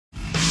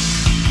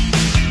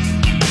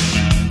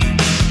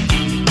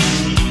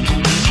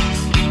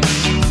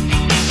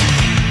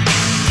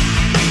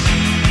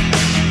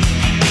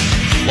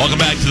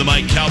back to the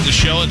Mike Calta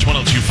Show. It's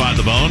 102.5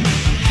 The Bone.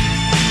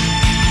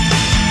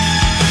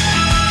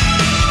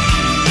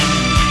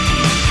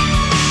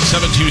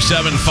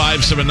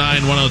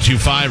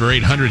 (727-579-1025) or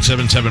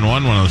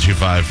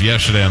 800-771-1025.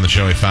 Yesterday on the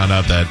show, we found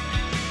out that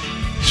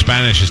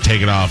Spanish has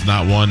taken off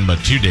not 1 but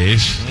 2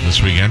 days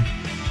this weekend.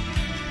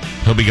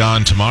 He'll be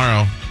gone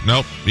tomorrow.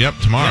 Nope. Yep,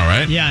 tomorrow,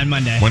 right? Yeah, on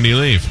Monday. When do you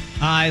leave?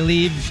 I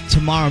leave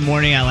tomorrow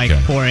morning at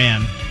 4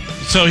 a.m.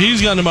 So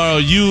he's gone tomorrow.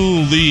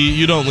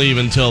 You don't leave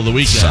until the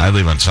weekend. I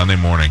leave on Sunday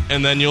morning.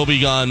 And then you'll be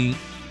gone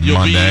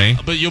Monday.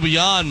 But you'll be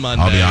on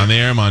Monday. I'll be on the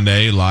air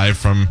Monday, live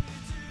from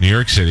New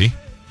York City.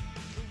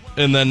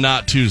 And then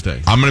not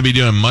Tuesday. I'm going to be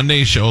doing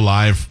Monday's show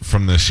live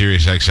from the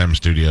SiriusXM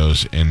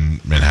studios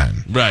in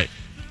Manhattan. Right.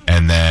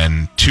 And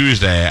then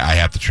Tuesday, I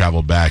have to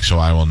travel back, so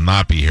I will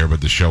not be here, but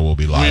the show will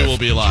be live. We will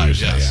be live,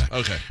 Tuesday, yes. Yeah.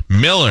 Okay.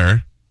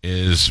 Miller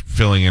is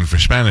filling in for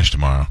Spanish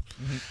tomorrow.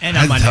 And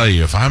I on Monday. tell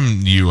you, if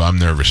I'm you, I'm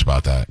nervous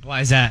about that.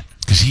 Why is that?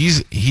 Because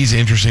he's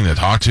interesting to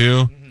talk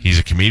to. He's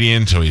a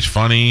comedian, so he's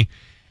funny,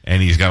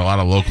 and he's got a lot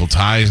of local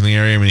ties in the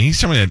area. I mean, he's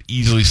somebody that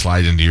easily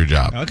slides into your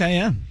job. Okay,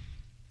 yeah.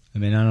 I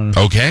mean, I don't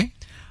know. Okay?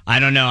 I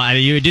don't know.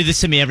 You would do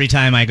this to me every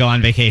time I go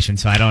on vacation,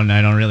 so I don't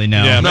really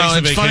know. Yeah, No, makes the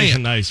it's funny.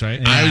 vacation nice, right?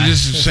 Yeah. I was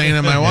just saying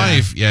to my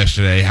wife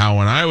yesterday how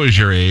when I was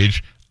your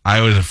age,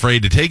 I was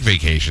afraid to take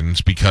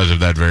vacations because of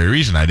that very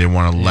reason. I didn't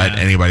want to let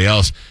anybody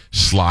else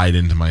slide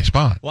into my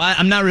spot. Well,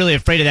 I'm not really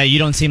afraid of that. You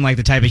don't seem like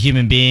the type of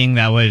human being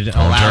that would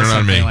allow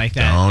something like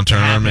that. Don't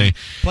turn it on me.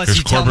 Plus, There's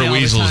you tell me corporate all the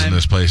weasels in time.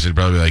 this place. They'd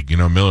probably be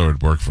like, Miller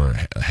would work for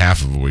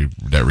half of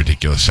that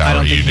ridiculous I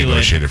don't salary you think he would.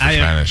 negotiated for I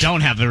Spanish.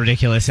 don't have a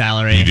ridiculous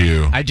salary. You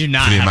do. I do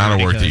not. For the have amount a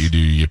of work that you ridiculous- do,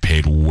 you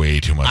paid way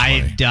too much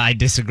money. I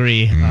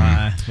disagree with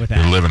that.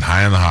 You're living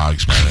high on the hog,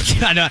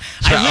 Spanish. I know.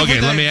 So, I live okay,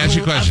 with let me ask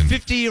you a question. A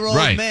 50-year-old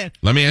Right. man.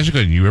 Let me ask you a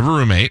question. You have a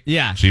roommate.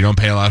 Yeah. So you don't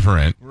pay a lot for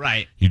rent.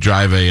 Right. You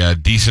drive a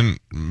decent,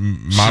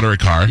 moderate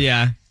car.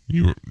 Yeah.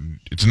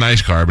 It's a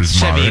nice car, but it's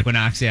Chevy moderate.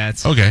 Equinox. Yeah.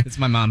 It's Okay. It's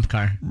my mom's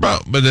car.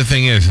 But the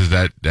thing is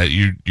that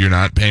you're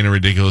not paying a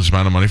ridiculous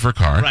amount of money for a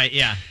car. Right.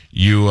 Yeah.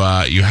 You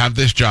have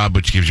this job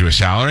which gives you a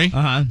salary,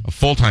 Uh-huh. a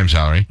full-time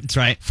salary. That's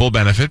right. Full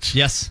benefits.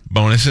 Yes.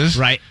 Bonuses.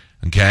 Right.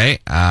 Okay.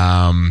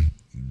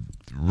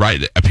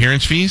 Right.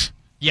 Appearance fees.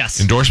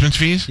 Yes. Endorsements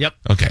fees. Yep.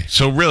 Okay.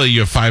 So really,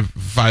 you have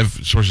five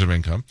sources of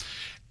income,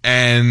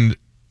 and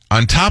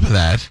on top of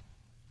that,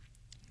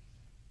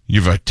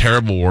 you have a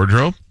terrible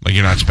wardrobe. Like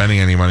you're not spending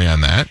any money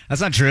on that. That's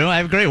not true. I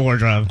have a great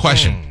wardrobe.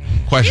 Question.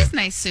 He's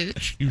nice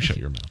suit. You shut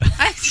your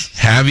mouth.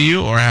 Have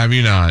you or have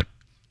you not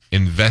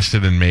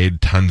invested and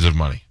made tons of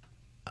money?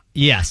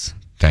 Yes.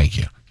 Thank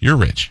you. You're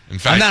rich. In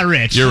fact, I'm not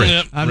rich. You're rich.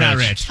 Yep. I'm not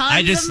rich.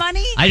 Tons of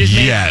money? I just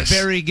made Yes.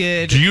 very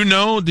good. Do you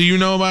know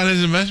about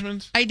his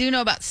investments? I do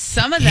know about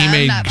some of them. He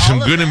made not some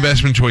all of good them.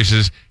 investment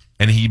choices,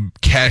 and he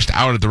cashed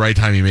out at the right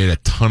time. He made a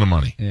ton of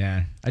money.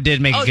 Yeah. I did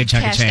make a good you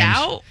chunk of cashed change.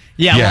 out?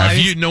 Yeah. Yeah,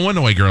 well, no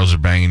wonder why girls are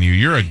banging you.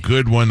 You're a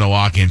good one to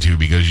lock into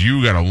because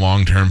you got a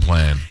long-term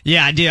plan.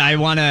 yeah, I do. I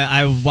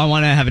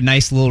wanna have a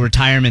nice little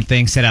retirement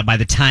thing set up by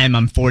the time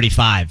I'm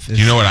 45. Do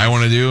you know what I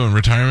want to do in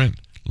retirement?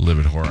 Live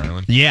at Whore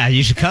Island. Yeah,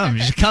 you should come.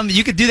 You should come.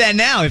 You could do that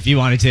now if you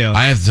wanted to.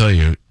 I have to tell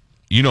you,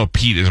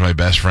 Pete is my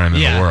best friend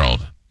in Yeah. the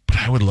world, but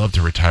I would love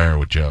to retire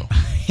with Joe.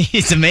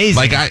 He's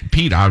amazing.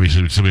 Pete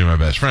obviously would still be my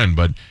best friend,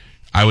 but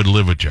I would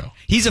live with Joe.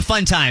 He's a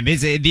fun time.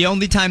 The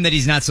only time that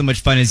he's not so much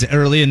fun is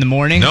early in the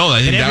morning. No, I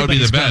think and that would be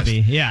the everybody's best.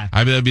 grumpy. Yeah. I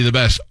think that would be the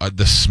best.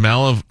 The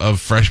smell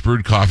of fresh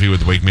brewed coffee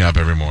would wake me up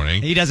every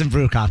morning. He doesn't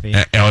brew coffee.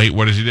 Elliot,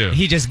 what does he do?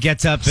 He just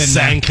gets up and...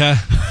 Sanka.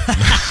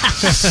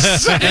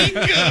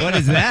 What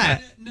is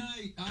that?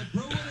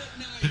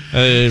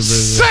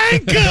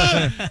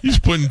 Sanka! He's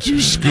putting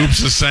 2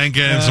 scoops of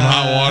Sanka in some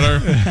hot water.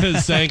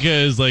 Sanka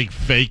is like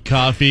fake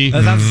coffee.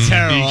 That sounds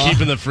terrible. You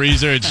keep in the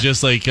freezer. It's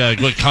just like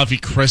what coffee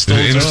crystals.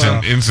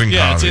 Instant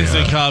Yeah, coffee. it's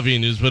instant yeah. coffee,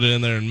 and you just put it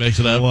in there and mix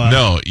it up. What?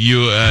 No,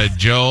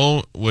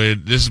 Joe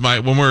would. This is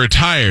when we're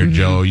retired,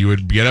 Joe. You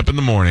would get up in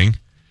the morning,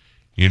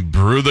 you'd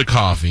brew the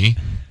coffee.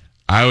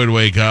 I would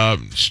wake up,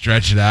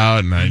 stretch it out,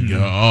 and I'd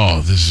go,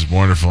 "Oh, this is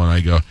wonderful." And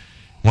I'd go,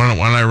 "Why don't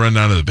I run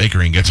down to the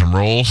bakery and get some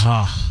rolls?"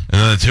 Oh. And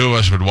then the two of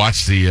us would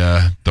watch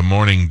the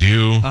morning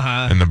dew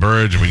and the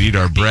birds, and we'd eat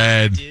our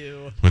bread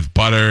with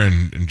butter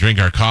and drink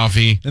our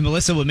coffee. And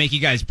Melissa would make you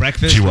guys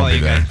breakfast. She while won't be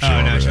you there. guys...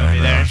 She won't be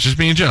there. It's just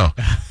me and Joe.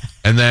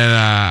 And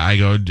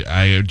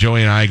then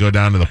Joey and I go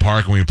down to the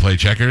park and we play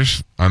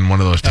checkers on one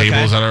of those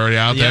tables that are already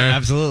out there. Yeah,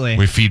 absolutely.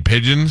 We feed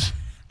pigeons.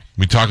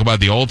 We talk about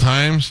the old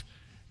times.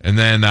 And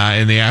then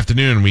in the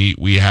afternoon,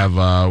 we have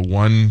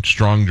one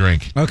strong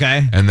drink.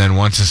 Okay. And then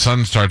once the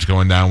sun starts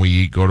going down,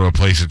 we go to a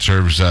place that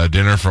serves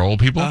dinner for old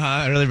people.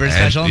 Early bird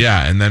special?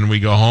 Yeah, and then we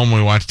go home,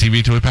 we watch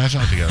TV till we pass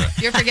out together.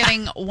 You're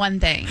forgetting one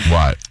thing.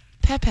 What?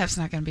 Pep-Pep's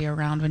not going to be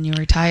around when you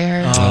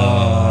retire.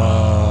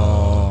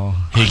 Oh.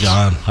 He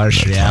gone. Harsh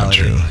That's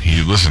reality. not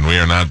true. Listen, we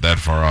are not that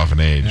far off in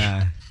age.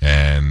 Yeah.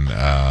 And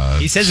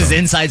he says his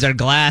insides are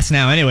glass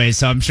now anyway,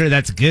 so I'm sure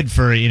that's good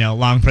for,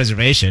 long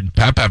preservation.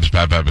 Pep is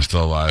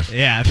still alive.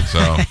 Yeah.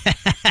 So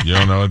you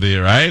don't know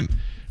right?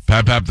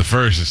 Pap the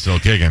first is still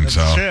kicking,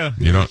 so true.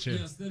 you don't.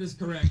 Yes, that is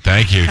correct.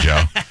 Thank you,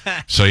 Joe.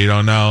 So you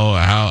don't know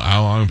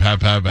how long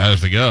Pap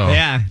has to go.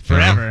 Yeah,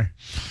 forever.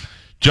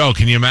 Joe,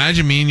 can you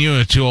imagine me and you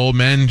as two old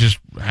men just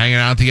hanging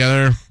out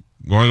together?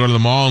 Want to go to the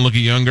mall and look at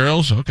young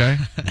girls? Okay,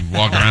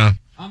 walk around.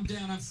 I'm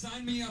down.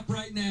 Sign me up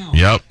right now.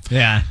 Yep.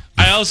 Yeah.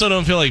 I also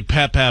don't feel like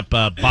Pap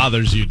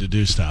bothers you to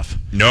do stuff.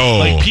 No.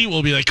 Like Pete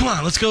will be like, "Come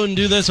on, let's go and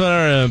do this."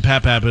 Whatever. And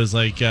Pap is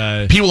like,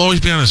 Pete will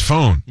always be on his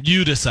phone.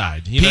 "You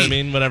decide." You know what I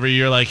mean? Whatever.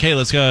 You're like, "Hey,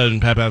 let's go,"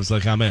 and Pap's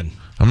like, "I'm in."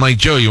 I'm like,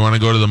 Joe, you want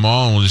to go to the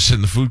mall and we'll just sit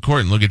in the food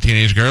court and look at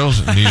teenage girls?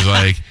 And he's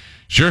like,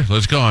 sure,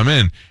 let's go. I'm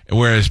in.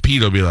 Whereas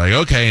Pete will be like,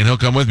 okay, and he'll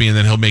come with me, and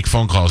then he'll make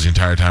phone calls the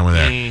entire time we're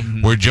there.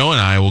 Mm-hmm. Where Joe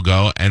and I will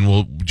go,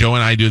 and Joe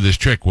and I do this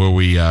trick where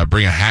we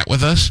bring a hat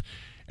with us,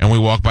 and we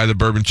walk by the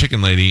Bourbon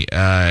Chicken Lady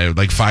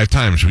like 5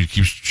 times. We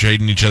keep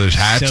trading each other's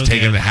hats, So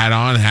taking good. the hat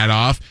on, hat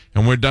off,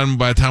 and we're done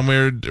by the time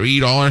we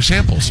eat all our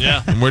samples.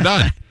 Yeah. And we're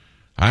done.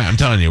 I'm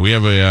telling you, we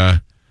have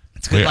a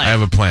good I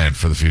have a plan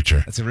for the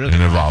future. That's a really and it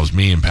good involves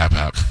me and Pap.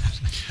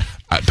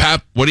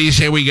 Pap, what do you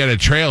say we get a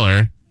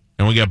trailer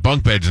and we get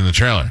bunk beds in the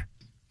trailer?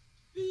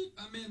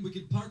 I'm in. We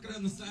can park it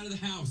on the side of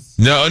the house.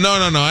 No. I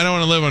don't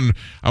want to live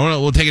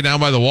on. We'll take it down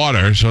by the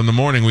water, so in the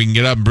morning we can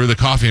get up and brew the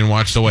coffee and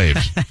watch the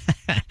waves.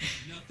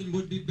 Nothing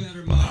would be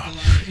better, Michael.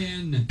 I'm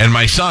in. And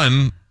my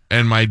son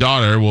and my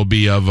daughter will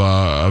be of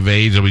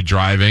age. They'll be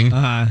driving.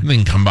 Uh-huh. They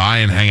can come by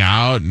and hang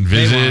out and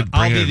visit. won't.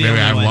 I'll be the Maybe only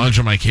have one. lunch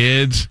with my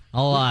kids.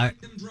 I'll Let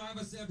them drive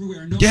us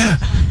everywhere. No Yeah.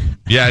 more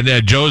Yeah.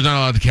 Joe's not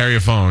allowed to carry a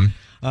phone.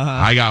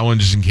 I got one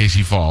just in case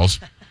he falls,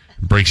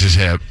 breaks his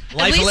hip. At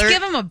least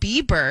give him a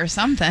beeper or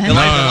something.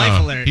 Life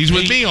alert. He's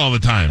with me all the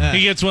time.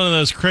 He gets one of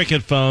those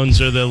Cricket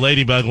phones or the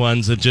Ladybug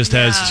ones that just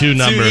has 2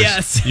 numbers,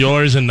 yes.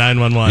 yours and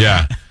 911.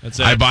 Yeah. That's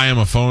it. I buy him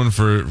a phone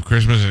for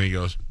Christmas, and he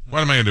goes,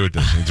 what am I going to do with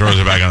this? And he throws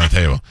it back on the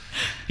table.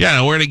 Yeah,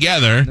 no, we're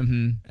together,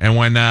 and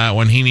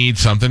when he needs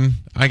something,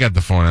 I got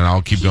the phone, and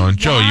I'll keep going,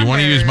 Joe, you want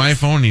to use my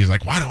phone? And he's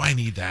like, why do I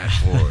need that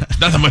for? It's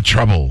nothing but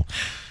trouble.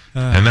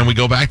 And then we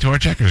go back to our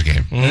checkers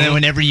game. And then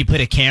whenever you put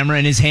a camera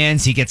in his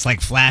hands, he gets like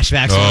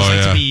flashbacks of what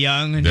it's like to be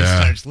young and just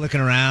starts looking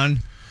around.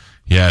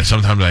 Yeah,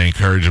 sometimes I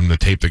encourage him to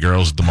tape the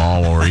girls at the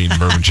mall while we're eating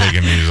bourbon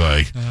chicken. He's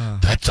like,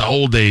 that's the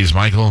old days,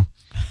 Michael.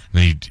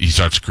 And he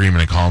starts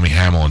screaming and calling me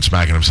Hamill and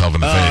smacking himself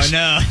in the face. Oh,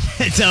 no.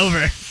 It's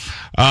over.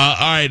 All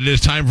right, it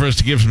is time for us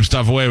to give some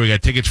stuff away. We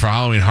got tickets for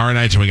Halloween Horror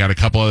Nights, and we got a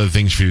couple other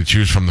things for you to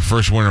choose from. The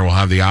first winner will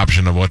have the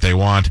option of what they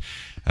want.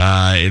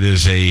 It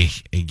is a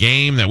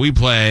game that we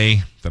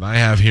play that I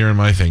have here in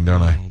my thing,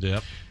 don't I?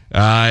 Yep.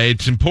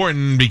 It's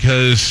important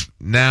because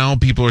now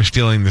people are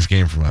stealing this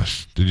game from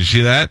us. Did you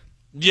see that?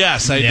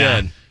 Yes, I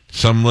Yeah. did.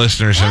 Some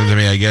listeners sent it to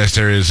me. I guess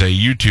there is a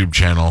YouTube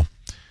channel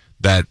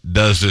that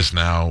does this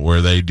now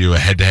where they do a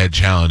head-to-head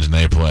challenge and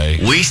they play.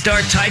 We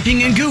start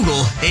typing in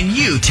Google, and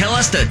you tell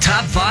us the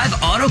top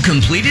 5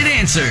 auto-completed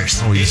answers.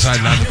 Oh, we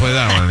decided not to play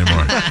that one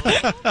anymore.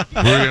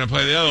 We were going to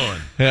play the other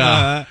one.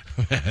 Yeah.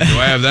 Do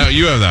I have that?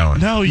 You have that one.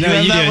 No, you No,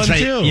 have you that do. one It's right.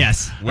 too.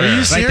 Yes. Where? Are you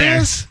Right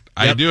serious?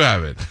 I do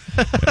have it.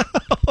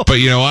 But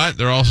you know what?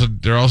 They're also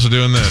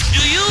doing this.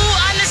 Do you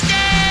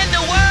understand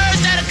the words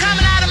that are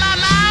coming out of my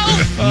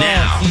mouth?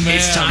 Now, man.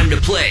 it's time to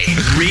play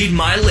Read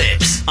My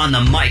Lips on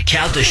the Mike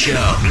Calta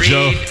Show.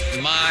 Joe,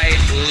 My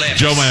lips.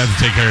 Joe might have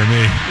to take care of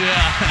me.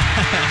 Yeah.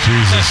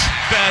 Jesus.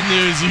 Bad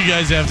news. You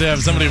guys have to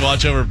have somebody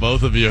watch over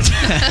both of you.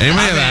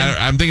 Anybody have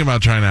I'm thinking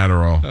about trying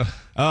Adderall.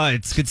 Oh,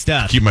 it's good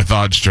stuff. Keep my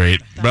thoughts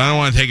straight. But I don't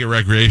want to take it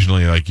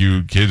recreationally like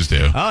you kids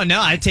do. Oh no,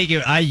 I take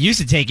it. I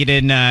used to take it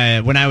in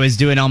when I was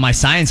doing all my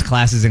science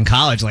classes in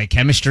college, like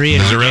chemistry.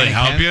 And Does it really organic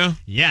help chem. you?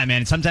 Yeah,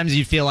 man. Sometimes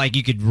you feel like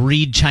you could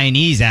read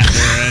Chinese after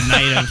a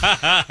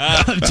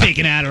night of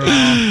taking Adderall.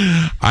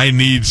 I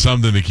need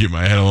something to keep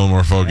my head a little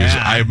more focused.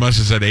 Yeah. I must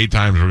have said 8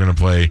 times we're going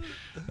to play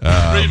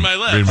Read My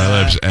Lips. Read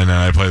My Lips, and then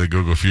I play the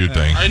Google Feud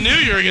thing. I knew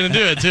you were going to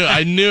do it, too.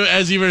 I knew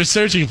as you were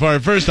searching for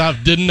it. First off,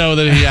 didn't know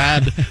that he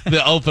had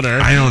the opener.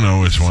 I don't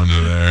know which ones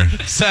are there.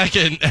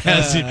 Second,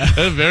 as he,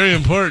 very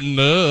important,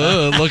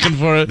 looking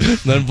for it,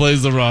 then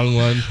plays the wrong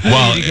one.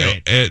 Well,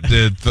 great.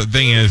 the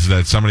thing is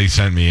that somebody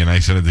sent me, and I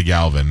sent it to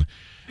Galvin.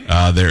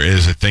 There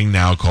is a thing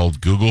now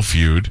called Google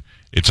Feud.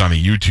 It's on a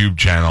YouTube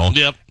channel.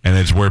 Yep. And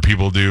it's where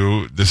people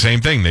do the same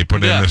thing. They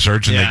put it in the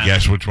search and Yeah. they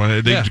guess which one.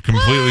 They Yeah.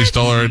 completely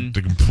stole our.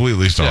 They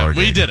completely stole our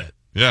we game. did it.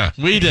 Yeah.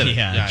 We did it.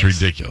 Yeah. It's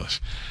ridiculous.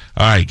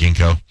 All right,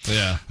 Ginkgo.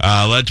 Yeah.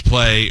 Let's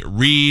play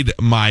Read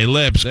My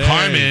Lips. There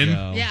Carmen, you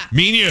go. Yeah.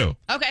 me and you.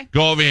 Okay.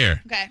 Go over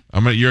here. Okay.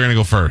 You're gonna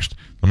go first.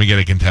 Let me get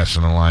a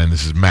contestant on the line.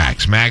 This is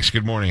Max. Max,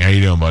 good morning. How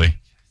you doing, buddy?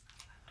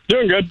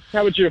 Doing good.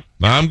 How about you?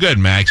 I'm good,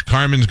 Max.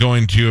 Carmen's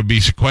going to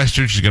be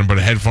sequestered. She's going to put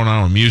a headphone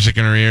on with music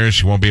in her ears.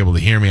 She won't be able to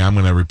hear me. I'm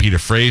going to repeat a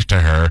phrase to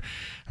her.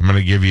 I'm going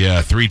to give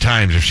you 3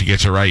 times. If she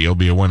gets it right, you'll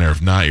be a winner.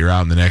 If not, you're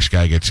out, and the next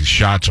guy gets his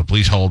shot. So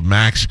please hold,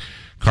 Max.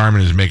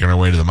 Carmen is making her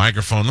way to the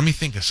microphone. Let me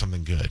think of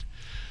something good.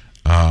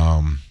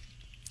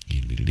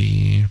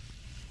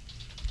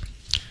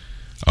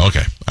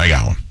 Okay, I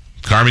got one.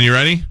 Carmen, you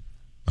ready?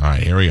 All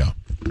right, here we go.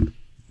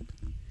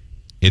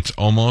 It's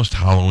almost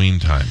Halloween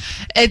time.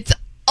 It's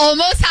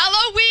almost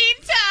Halloween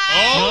time.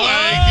 Oh,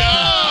 my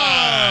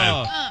God.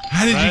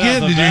 How did Right you get?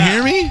 off the Did you bat.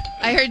 hear me?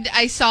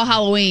 I saw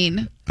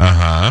Halloween,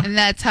 Uh-huh. and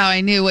that's how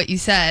I knew what you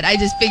said. I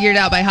just figured it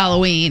out by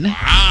Halloween.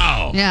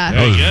 Wow. Yeah.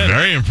 That was good.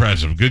 very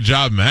impressive. Good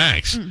job,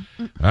 Max. All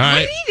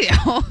right. What do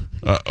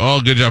you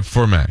do? Good job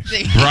for Max.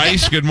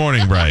 Bryce, good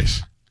morning,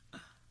 Bryce.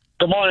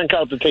 Good morning,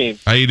 Calta team.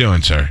 How you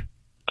doing, sir?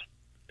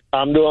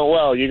 I'm doing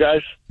well. You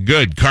guys?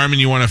 Good. Carmen,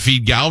 you want to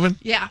feed Galvin?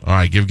 Yeah. All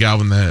right, give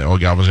Galvin that. Oh,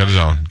 Galvin's got his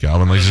own.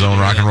 Galvin likes his own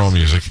rock and roll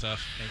music.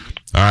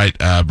 All right,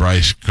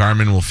 Bryce,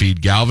 Carmen will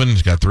feed Galvin.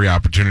 He's got 3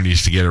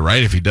 opportunities to get it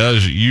right. If he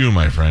does, you,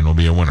 my friend, will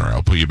be a winner.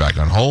 I'll put you back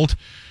on hold.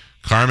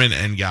 Carmen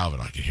and Galvin.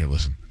 I can hear,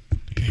 listen. You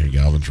can hear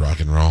Galvin's rock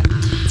and roll.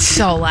 It's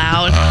so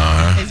loud.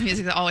 His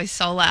music is always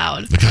so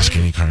loud. Look how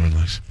skinny Carmen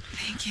looks.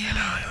 Thank you. You're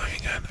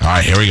looking good. All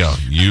right, here we go.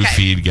 You Okay.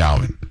 feed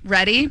Galvin.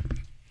 Ready?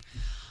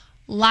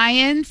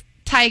 Lions,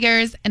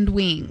 tigers, and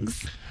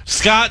wings.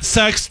 Scott,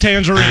 sex,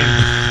 tangerine.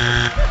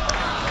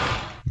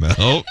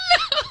 No.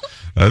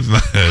 That's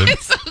not it.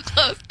 So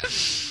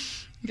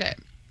close. Okay.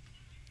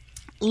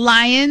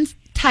 Lions,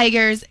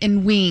 tigers,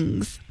 and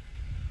wings.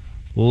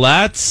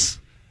 Let's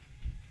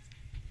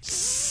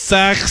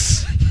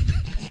sex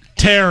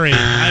Terry.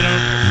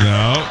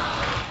 I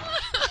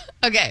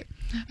No. Okay.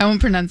 I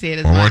won't pronunciate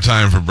as One more much.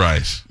 time for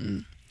Bryce.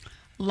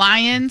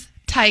 Lions,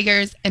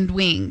 tigers, and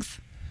wings.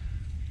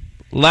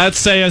 don't. Let's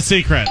say a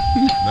secret.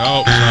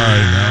 No, sorry.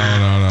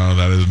 No.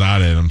 That is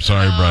not it. I'm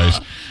sorry, Bryce.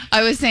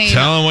 I was saying,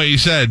 Tell him what you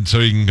said so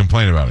you can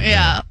complain about it.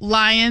 yeah,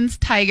 lions,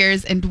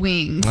 tigers, and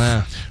wings. Wow.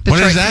 What does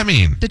Detroit- that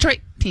mean? Detroit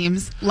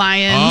teams.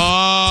 Lions,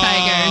 Oh.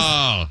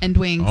 tigers, and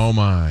wings. Oh,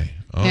 my.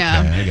 Okay,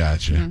 Yeah. I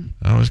got you.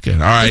 That was good.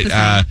 All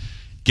right,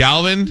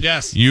 Galvin.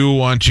 Yes. You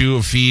want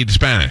to feed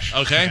Spanish.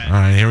 Okay. All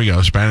right, here we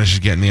go. Spanish is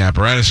getting the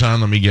apparatus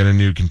on. Let me get a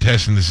new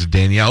contestant. This is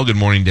Danielle. Good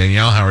morning,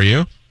 Danielle. How are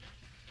you?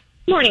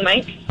 Morning,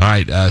 Mike. All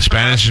right,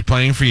 Spanish is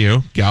playing for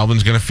you.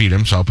 Galvin's going to feed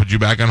him, so I'll put you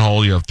back on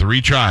hold. You have 3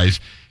 tries.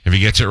 If he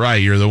gets it right,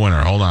 you're the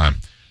winner. Hold on.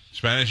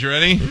 Spanish, you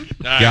ready?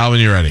 right. Galvin,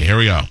 you ready? Here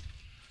we go.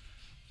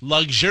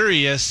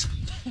 Luxurious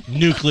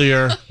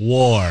nuclear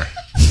war.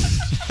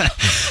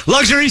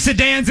 Luxury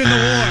sedans in the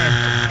war.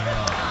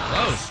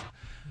 Close.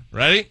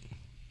 Ready?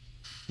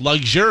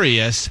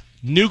 Luxurious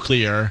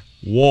nuclear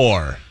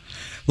war.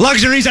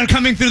 Luxuries are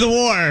coming through the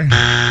war.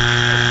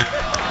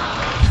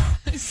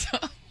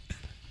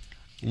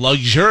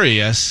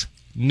 Luxurious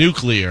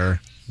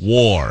nuclear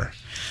war.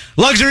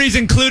 Luxuries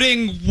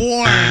including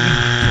worn.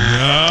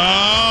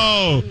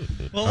 No.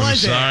 What I'm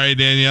was it? sorry,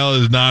 Danielle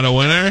is not a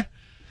winner.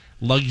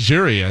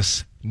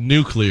 Luxurious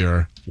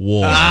nuclear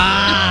war.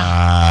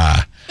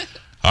 Ah.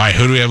 All right,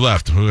 who do we have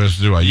left? Who has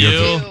to do it? You.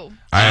 Have to, You.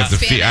 I have to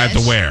feed. I have to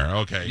Spanish. wear.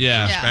 Okay.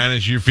 Yeah. Yeah.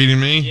 Spanish, you're feeding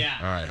me? Yeah.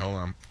 All right, hold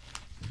on.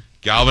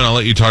 Galvin, I'll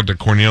let you talk to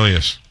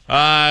Cornelius.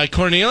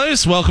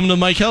 Cornelius, welcome to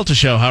Mike Calta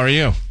Show. How are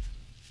you?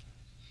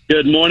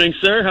 Good morning,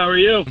 sir. How are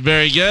you?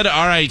 Very good.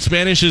 All right,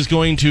 Spanish is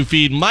going to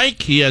feed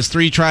Mike. He has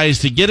 3 tries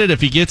to get it.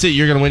 If he gets it,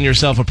 you're going to win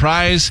yourself a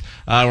prize.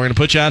 We're going to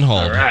put you on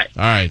hold. All right.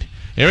 All right.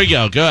 Here we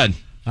go. Good.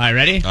 All right,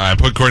 ready? All right,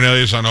 put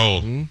Cornelius on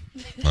hold. Oh,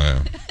 yeah.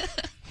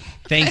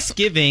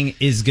 Thanksgiving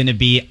is going to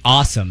be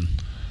awesome.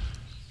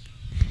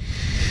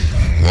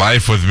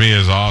 Life with me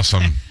is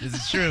awesome. This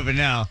is true, but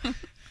no.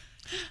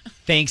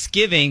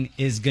 Thanksgiving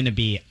is going to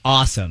be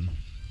awesome.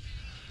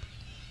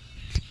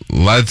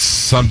 Let's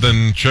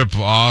something trip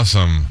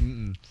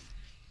awesome.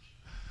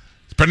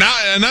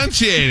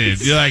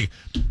 Enunciated. You're like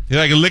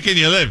licking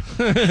your lip.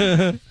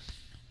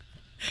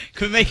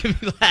 Quit making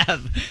me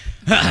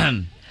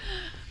laugh.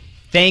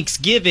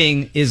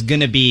 Thanksgiving is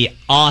going to be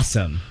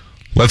awesome.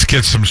 Let's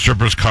get some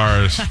strippers'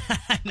 cars.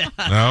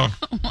 No?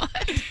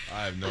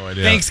 I have no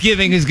idea.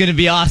 Thanksgiving is going to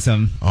be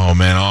awesome. Oh,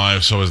 man, all I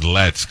have so is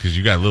let's, because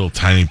you got little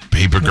tiny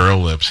paper girl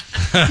lips.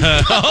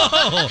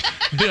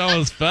 He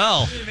almost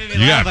fell.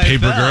 You got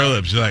paper girl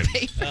lips. You're like,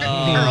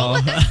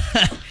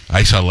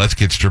 I saw let's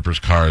get strippers'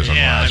 cars on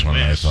the Yeah, last I one,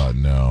 and I wish. thought,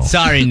 no.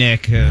 Sorry,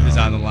 Nick, who's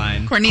on the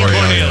line.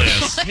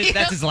 Cornelius.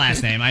 That's his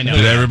last name. I know.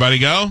 Did everybody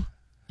go?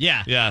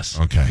 Yeah. Yes.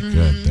 Okay,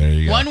 good. There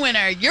you go. One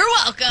winner. You're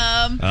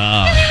welcome.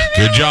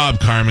 Good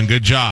job, Carmen. Good job.